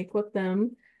trying to make with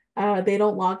them, they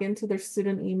don't log into their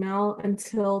student email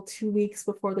until 2 weeks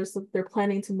before they're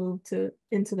planning to move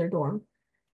into their dorm.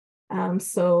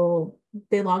 So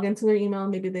they log into their email.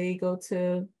 Maybe they go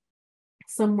to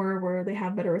somewhere where they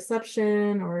have better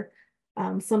reception or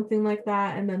something like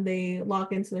that, and then they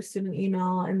log into their student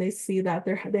email and they see that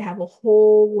they have a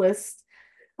whole list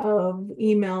of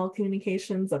email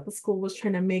communications that the school was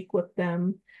trying to make with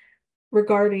them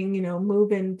regarding,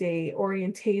 move-in date,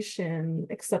 orientation,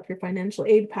 accept your financial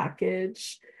aid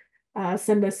package,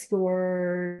 send us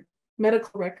your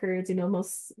medical records.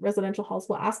 Most residential halls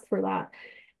will ask for that.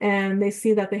 And they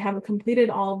see that they haven't completed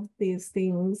all of these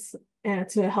things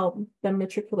to help them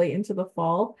matriculate into the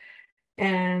fall.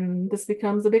 And this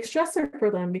becomes a big stressor for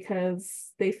them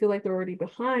because they feel like they're already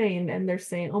behind and they're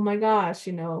saying, oh my gosh,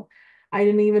 I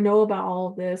didn't even know about all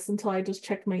of this until I just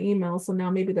checked my email. So now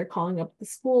maybe they're calling up the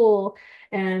school,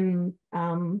 and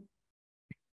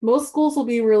most schools will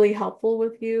be really helpful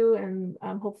with you, and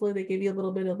hopefully they give you a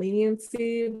little bit of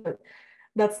leniency, but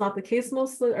that's not the case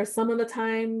most or some of the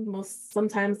time.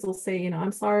 Sometimes they'll say,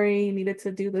 I'm sorry, you needed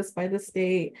to do this by this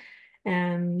date.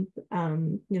 And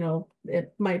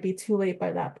it might be too late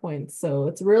by that point. So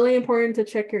it's really important to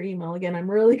check your email. Again, I'm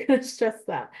really going to stress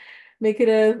that. Make it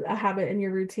a habit in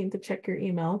your routine to check your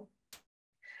email.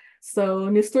 So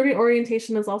new student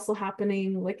orientation is also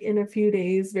happening like in a few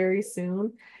days, very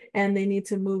soon, and they need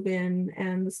to move in,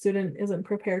 and the student isn't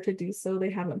prepared to do so.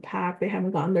 They haven't packed, they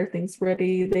haven't gotten their things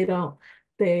ready, they don't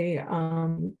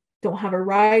have a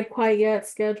ride quite yet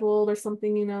scheduled or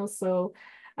something. So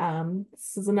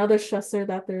this is another stressor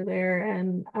that they're there,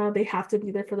 and they have to be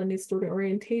there for the new student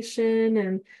orientation,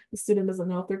 and the student doesn't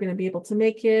know if they're going to be able to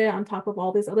make it, on top of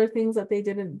all these other things that they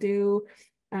didn't do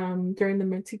during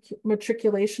the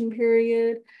matriculation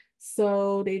period.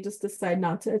 So they just decide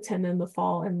not to attend in the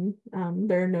fall, and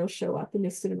they're no show at the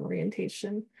new student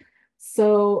orientation.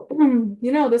 So,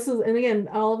 this is, and again,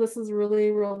 all of this is really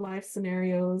real life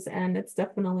scenarios, and it's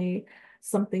definitely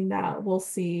something that we'll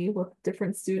see with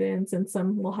different students, and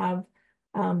some will have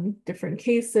different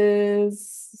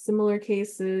cases, similar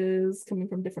cases, coming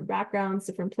from different backgrounds,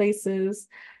 different places.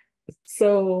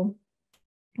 So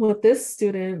with this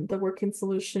student, the working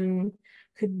solution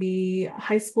could be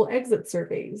high school exit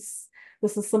surveys.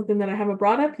 This is something that I haven't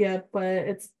brought up yet, but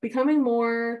it's becoming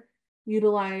more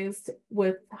utilized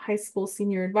with high school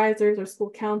senior advisors or school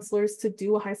counselors to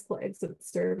do a high school exit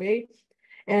survey.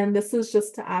 And this is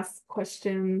just to ask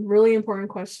really important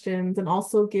questions, and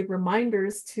also give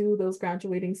reminders to those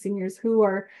graduating seniors who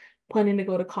are planning to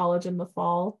go to college in the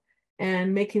fall,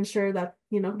 and making sure that,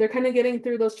 they're kind of getting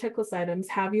through those checklist items.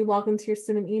 Have you logged into your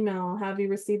student email? Have you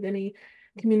received any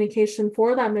communication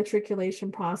for that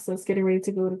matriculation process, getting ready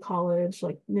to go to college,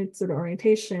 like new student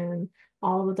orientation,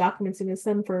 all the documents you need to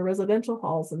send for residential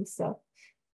halls and stuff.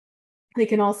 They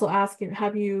can also ask,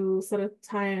 have you set a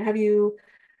time,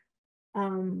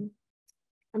 I'm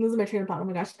losing my train of thought. Oh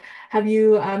my gosh. Have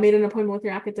you made an appointment with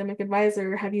your academic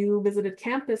advisor? Have you visited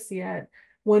campus yet?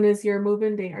 When is your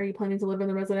move-in date? Are you planning to live in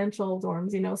the residential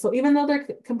dorms? So even though they're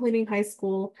completing high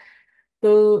school,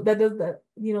 though the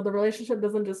relationship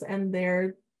doesn't just end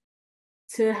there.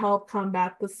 To help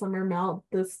combat the summer melt,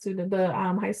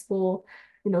 the high school,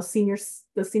 the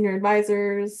senior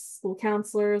advisors, school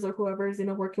counselors, or whoever's,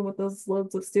 working with those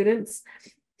loads of students,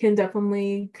 can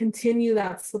definitely continue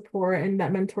that support and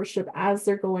that mentorship as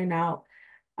they're going out,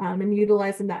 and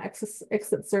utilizing that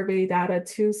exit survey data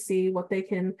to see what they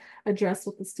can address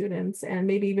with the students, and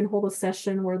maybe even hold a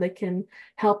session where they can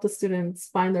help the students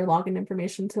find their login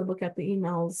information to look at the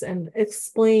emails and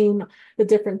explain the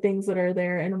different things that are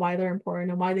there and why they're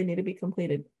important and why they need to be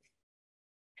completed.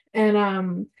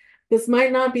 And this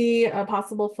might not be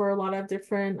possible for a lot of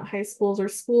different high schools or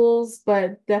schools,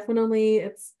 but definitely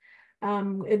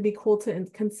it'd be cool to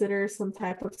consider some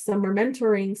type of summer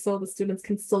mentoring so the students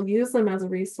can still use them as a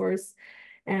resource,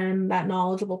 and that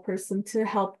knowledgeable person to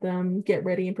help them get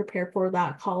ready and prepare for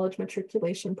that college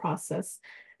matriculation process.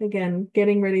 Again,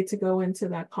 getting ready to go into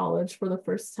that college for the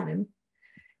first time.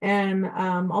 And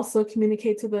also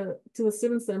communicate to the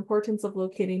students the importance of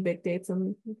locating big dates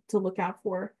and to look out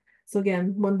for. So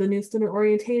again, when the new student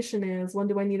orientation is, when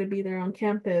do I need to be there on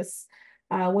campus?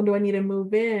 When do I need to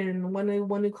move in?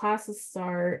 When do classes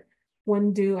start?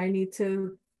 When do I need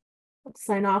to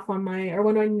sign off on or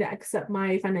when do I need to accept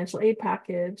my financial aid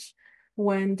package?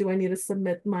 When do I need to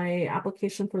submit my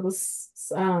application for this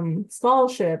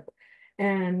scholarship?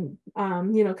 And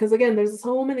because again, there's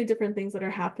so many different things that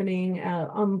are happening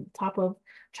on top of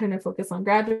trying to focus on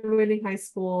graduating high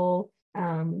school,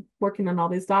 working on all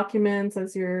these documents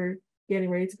as you're getting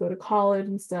ready to go to college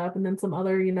and stuff, and then some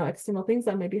other external things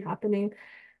that may be happening.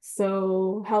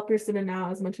 So help your student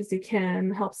out as much as you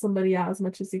can, help somebody out as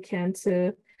much as you can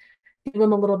to give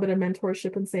them a little bit of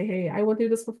mentorship and say, hey, I went through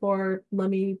this before,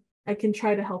 I can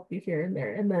try to help you here and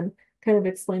there, and then kind of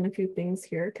explain a few things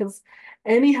here, because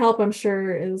any help, I'm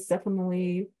sure, is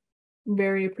definitely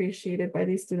very appreciated by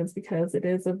these students, because it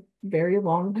is a very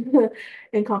long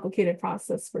and complicated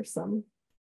process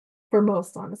for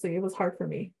most, honestly. It was hard for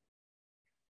me.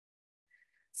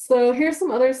 So here's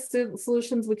some other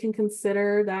solutions we can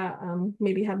consider that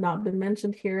maybe have not been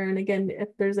mentioned here. And again, if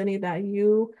there's any that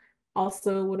you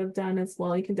also would have done as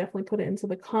well, you can definitely put it into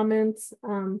the comments.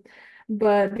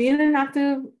 But being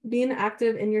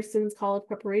active in your students' college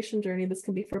preparation journey, this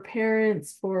can be for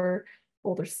parents, for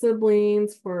older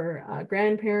siblings, for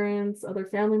grandparents, other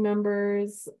family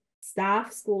members,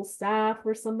 staff, school staff,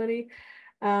 or somebody.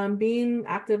 Being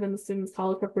active in the student's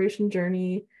college preparation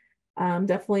journey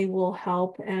definitely will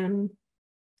help. And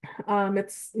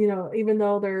it's, even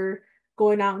though they're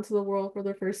going out into the world for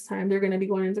the first time, they're going to be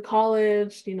going into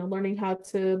college, learning how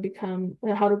to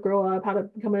grow up, how to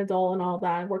become an adult and all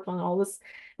that, and work on all this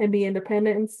and be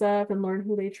independent and stuff and learn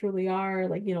who they truly are,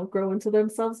 like, grow into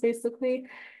themselves basically.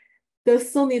 They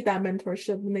still need that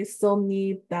mentorship, and they still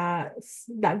need that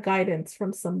guidance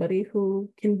from somebody who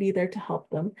can be there to help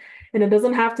them. And it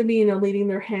doesn't have to be, leading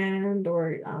their hand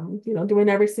or doing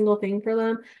every single thing for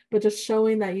them, but just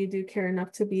showing that you do care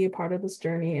enough to be a part of this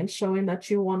journey, and showing that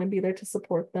you want to be there to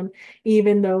support them,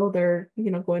 even though they're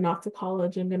going off to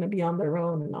college and going to be on their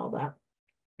own and all that.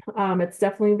 It's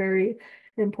definitely very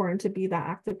important to be that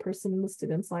active person in the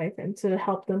student's life and to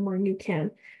help them where you can.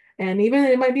 And even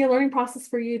it might be a learning process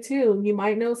for you too. You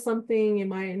might know something, you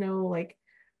might know, like,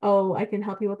 oh, I can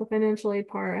help you with the financial aid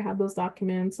part. I have those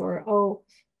documents. Or, oh,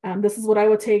 this is what I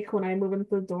would take when I move into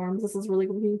the dorms. This is really,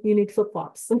 you need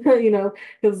flip-flops,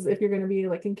 because if you're going to be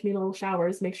like in communal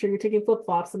showers, make sure you're taking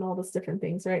flip-flops and all those different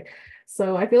things, right?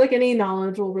 So I feel like any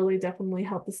knowledge will really definitely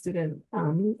help the student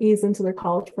ease into their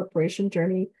college preparation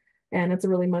journey. And it's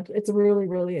really,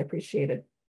 really appreciated.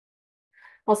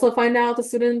 Also find out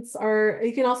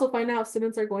you can also find out if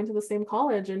students are going to the same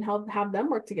college and have them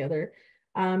work together.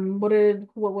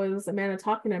 What was Amanda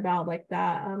talking about? Like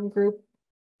that group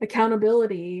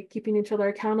accountability, keeping each other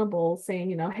accountable,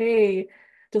 saying, hey,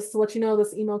 just to let you know,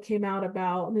 this email came out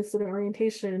about new student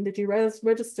orientation. Did you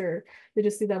register? Did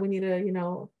you see that we need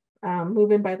to,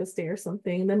 move in by this day or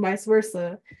something? And then vice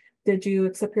versa. Did you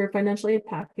accept your financial aid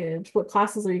package? What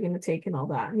classes are you going to take and all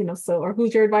that? Or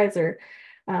who's your advisor?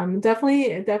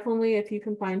 Definitely, if you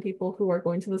can find people who are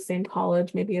going to the same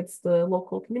college, maybe it's the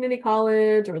local community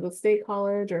college or the state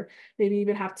college, or maybe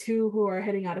even have two who are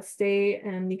heading out of state,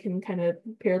 and you can kind of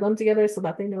pair them together so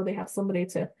that they know they have somebody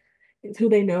who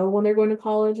they know when they're going to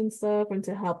college and stuff, and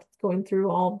to help going through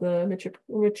all the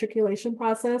matriculation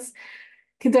process.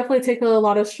 Can definitely take a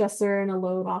lot of stressor and a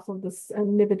load off of this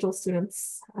individual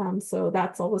students. So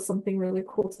that's always something really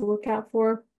cool to look out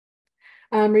for.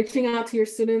 Reaching out to your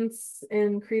students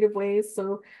in creative ways.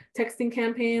 So texting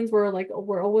campaigns, we're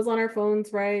always on our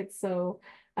phones, right? So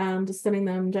just sending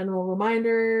them general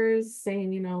reminders,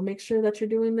 saying, make sure that you're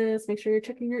doing this, make sure you're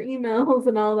checking your emails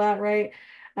and all that, right?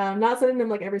 Not sending them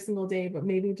like every single day, but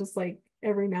maybe just like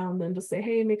every now and then just say,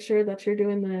 hey, make sure that you're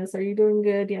doing this. Are you doing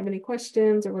good? Do you have any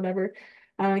questions or whatever?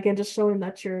 Again, just showing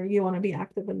that you want to be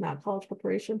active in that college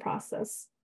preparation process.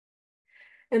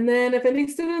 And then if any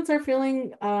students are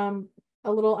feeling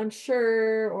a little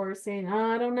unsure or saying,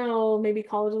 I don't know, maybe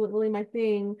college isn't really my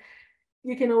thing,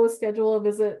 you can always schedule a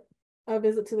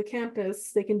visit to the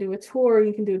campus. They can do a tour.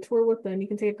 You can do a tour with them. You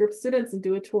can take a group of students and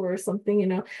do a tour or something,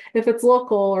 if it's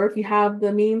local, or if you have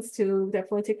the means to,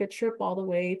 definitely take a trip all the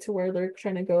way to where they're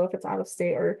trying to go, if it's out of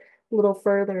state or a little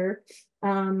further.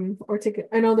 Or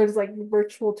I know there's like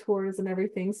virtual tours and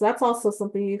everything. So that's also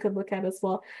something you could look at as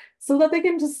well, so that they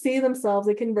can just see themselves.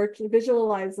 They can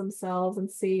visualize themselves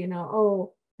and see,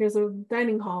 oh, here's a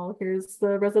dining hall, here's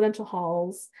the residential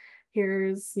halls,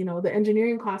 here's, the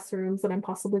engineering classrooms that I'm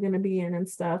possibly going to be in and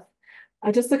stuff.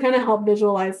 Just to kind of help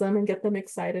visualize them and get them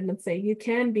excited and say, you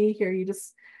can be here. You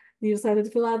just have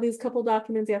to fill out these couple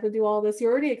documents. You have to do all this.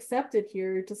 You're already accepted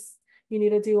here. You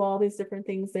need to do all these different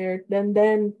things there.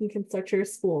 Then you can start your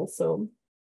school. So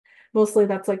mostly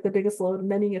that's like the biggest load. And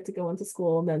then you get to go into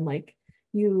school, and then like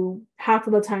you half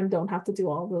of the time don't have to do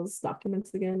all those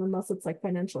documents again, unless it's like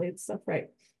financial aid stuff, right?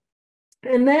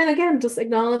 And then again, just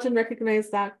acknowledge and recognize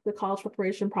that the college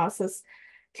preparation process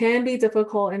can be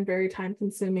difficult and very time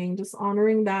consuming. Just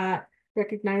honoring that,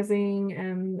 recognizing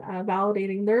and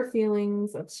validating their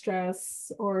feelings of stress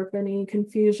or if any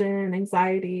confusion,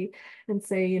 anxiety, and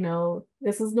say,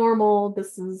 this is normal.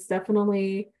 This is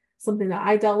definitely something that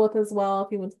I dealt with as well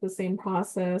if you went through the same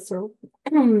process, or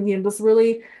just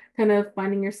really kind of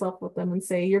finding yourself with them and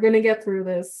say, you're going to get through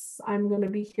this. I'm going to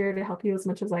be here to help you as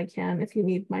much as I can if you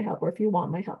need my help or if you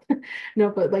want my help. No,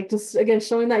 but like, just again,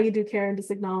 showing that you do care and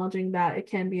just acknowledging that it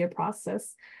can be a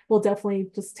process will definitely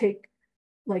just take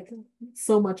like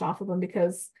so much off of them,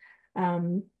 because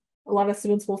a lot of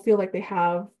students will feel like they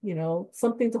have,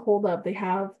 something to hold up. They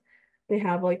have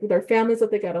like their families that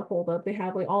they got to hold up. They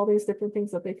have like all these different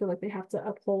things that they feel like they have to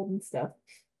uphold and stuff.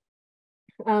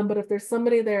 But if there's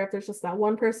somebody there, if there's just that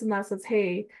one person that says,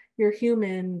 hey, you're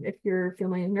human, if you're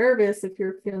feeling nervous, if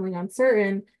you're feeling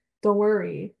uncertain, don't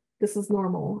worry. This is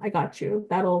normal. I got you.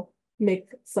 That'll make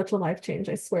such a life change,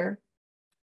 I swear.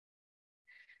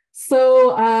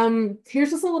 So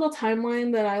here's just a little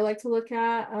timeline that I like to look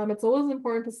at. It's always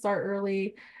important to start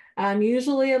early.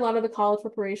 Usually a lot of the college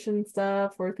preparation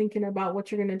stuff or thinking about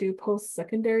what you're going to do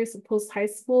post-secondary, so post-high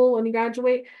school when you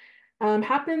graduate,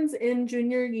 happens in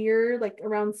junior year, like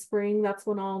around spring. That's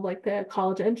when all like the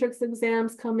college entrance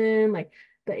exams come in, like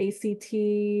the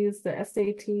ACTs, the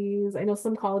SATs. I know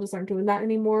some colleges aren't doing that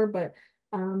anymore, but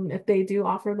if they do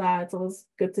offer that, it's always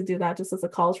good to do that just as a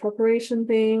college preparation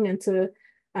thing and to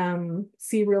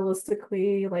see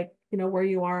realistically, like, where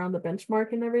you are on the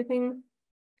benchmark and everything.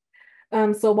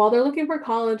 So while they're looking for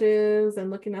colleges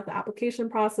and looking at the application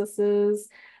processes,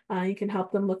 you can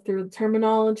help them look through the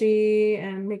terminology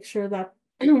and make sure that,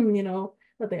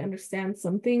 that they understand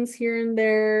some things here and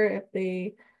there. If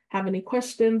they have any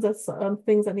questions, that's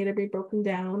things that need to be broken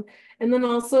down. And then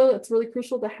also it's really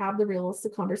crucial to have the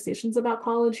realistic conversations about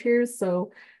college here.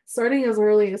 So starting as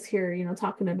early as here,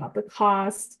 talking about the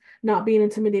cost, not being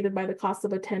intimidated by the cost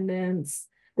of attendance,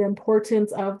 the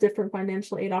importance of different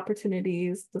financial aid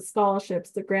opportunities, the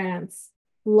scholarships, the grants,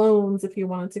 loans, if you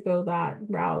wanted to go that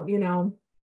route,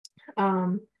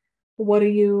 um, what do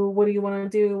you want to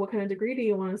do? What kind of degree do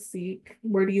you want to seek?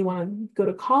 Where do you want to go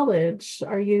to college?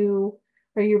 Are you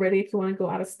ready if you want to go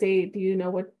out of state? Do you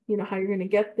know how you're going to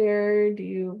get there? Do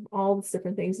you all these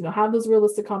different things, have those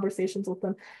realistic conversations with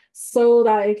them so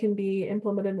that it can be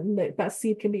implemented and that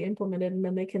seed can be implemented and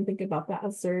then they can think about that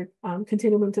as they're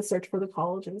continuing to search for the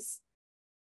colleges.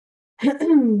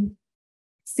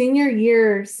 Senior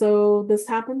year. So this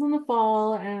happens in the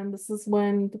fall, and this is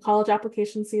when the college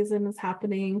application season is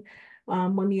happening.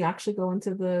 When you actually go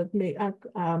into the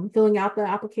filling out the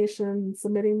application,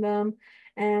 submitting them.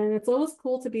 And it's always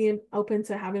cool to be open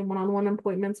to having one-on-one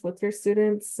appointments with your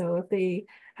students. So if they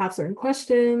have certain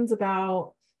questions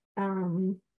about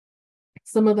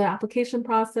some of the application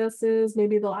processes,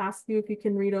 maybe they'll ask you if you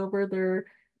can read over their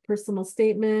personal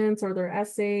statements or their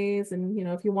essays. And,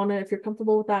 if you're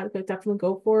comfortable with that, definitely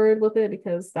go forward with it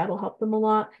because that'll help them a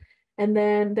lot. And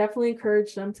then definitely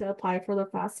encourage them to apply for the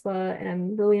FAFSA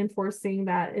and really enforcing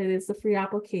that it is a free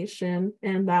application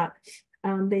and that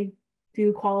they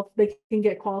can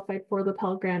get qualified for the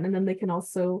Pell Grant, and then they can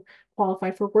also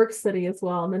qualify for work study as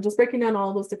well. And then just breaking down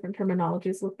all those different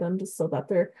terminologies with them just so that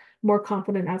they're more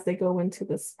confident as they go into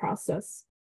this process.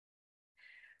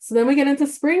 So then we get into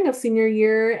spring of senior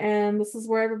year, and this is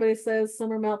where everybody says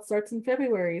summer melt starts in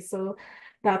February. So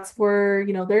that's where,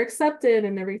 they're accepted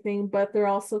and everything, but they're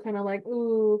also kind of like,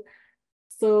 ooh,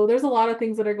 so there's a lot of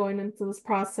things that are going into this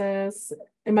process.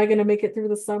 Am I going to make it through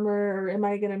the summer, or am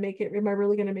I really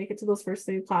going to make it to those first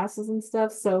day classes and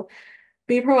stuff? So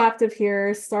be proactive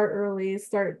here, start early,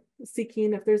 start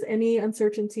seeking if there's any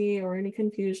uncertainty or any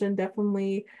confusion,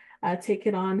 definitely take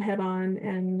it on head on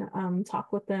and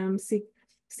talk with them, seek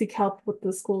help with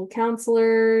the school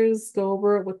counselors, go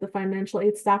over it with the financial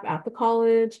aid staff at the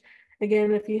college.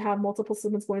 Again, if you have multiple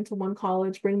students going to one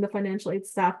college, bring the financial aid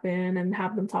staff in and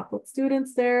have them talk with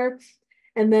students there.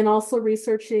 And then also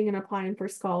researching and applying for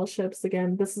scholarships.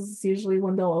 Again, this is usually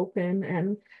when they'll open,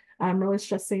 and I'm really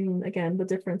stressing, again, the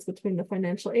difference between the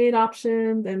financial aid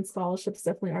options and scholarships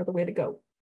definitely are the way to go.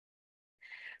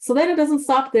 So then it doesn't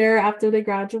stop there after they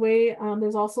graduate.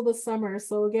 There's also the summer.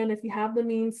 So again, if you have the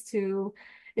means to,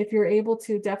 if you're able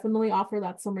to, definitely offer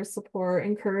that summer support,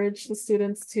 encourage the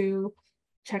students to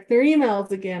check their emails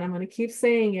again. I'm going to keep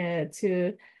saying it,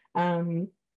 to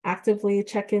actively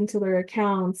check into their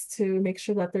accounts to make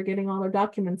sure that they're getting all their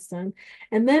documents done.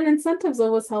 And then incentives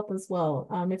always help as well.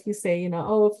 If you say,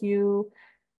 let's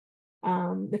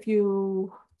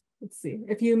see,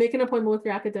 if you make an appointment with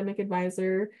your academic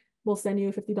advisor, we'll send you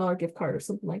a $50 gift card or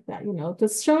something like that,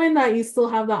 just showing that you still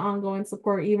have that ongoing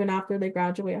support even after they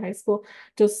graduate high school,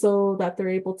 just so that they're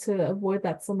able to avoid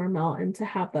that summer melt and to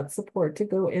have that support to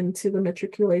go into the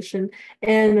matriculation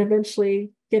and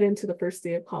eventually get into the first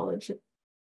day of college.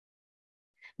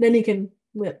 Then you can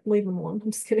leave them alone. I'm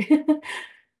just kidding.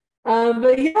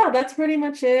 But yeah, that's pretty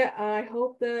much it. I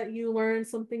hope that you learned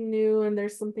something new and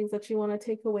there's some things that you want to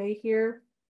take away here.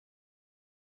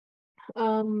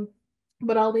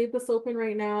 But I'll leave this open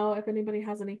right now. If anybody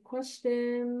has any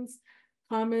questions,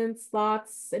 comments,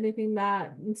 thoughts, anything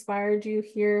that inspired you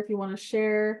here, if you want to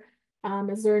share.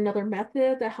 Is there another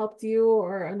method that helped you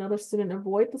or another student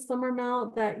avoid the summer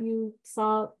melt that you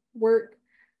saw work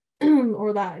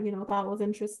or that thought was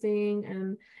interesting?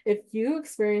 And if you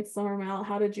experienced summer melt,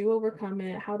 how did you overcome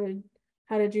it? How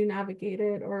did you navigate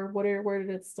it, or where did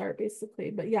it start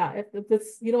basically? But yeah, if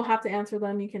this, you don't have to answer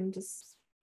them, you can just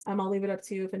I'll leave it up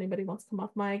to you if anybody wants to come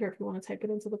off mic or if you want to type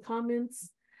it into the comments.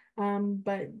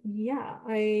 But yeah,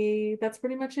 that's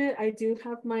pretty much it. I do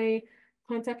have my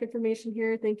contact information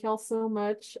here. Thank y'all so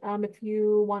much. If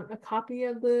you want a copy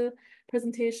of the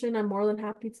presentation, I'm more than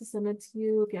happy to send it to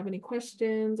you. If you have any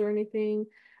questions or anything,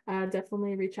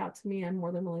 definitely reach out to me. I'm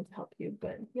more than willing to help you.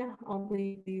 But yeah, I'll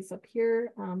leave these up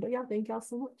here. But yeah, thank y'all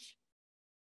so much.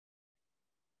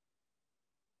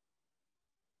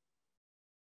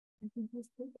 Thank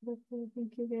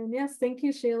you again. Yes, thank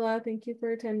you, Sheila. Thank you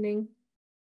for attending.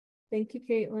 Thank you,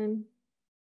 Caitlin.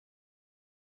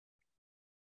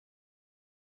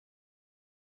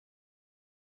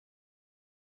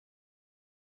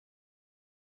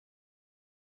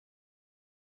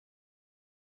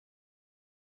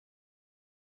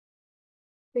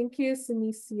 Thank you,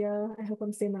 Sunisia. I hope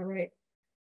I'm saying that right.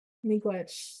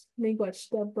 Miigwech,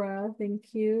 Deborah.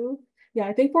 Thank you. Yeah,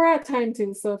 I think we're at time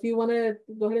too. So if you want to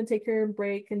go ahead and take your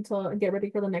break until and get ready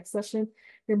for the next session,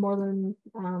 you're more than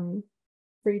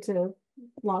free to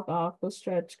log off, go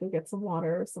stretch, go get some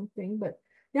water or something. But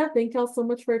yeah, thank y'all so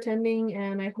much for attending,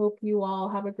 and I hope you all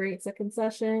have a great second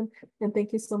session. And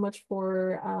thank you so much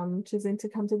for choosing to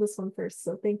come to this one first.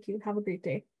 So thank you. Have a great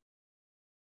day.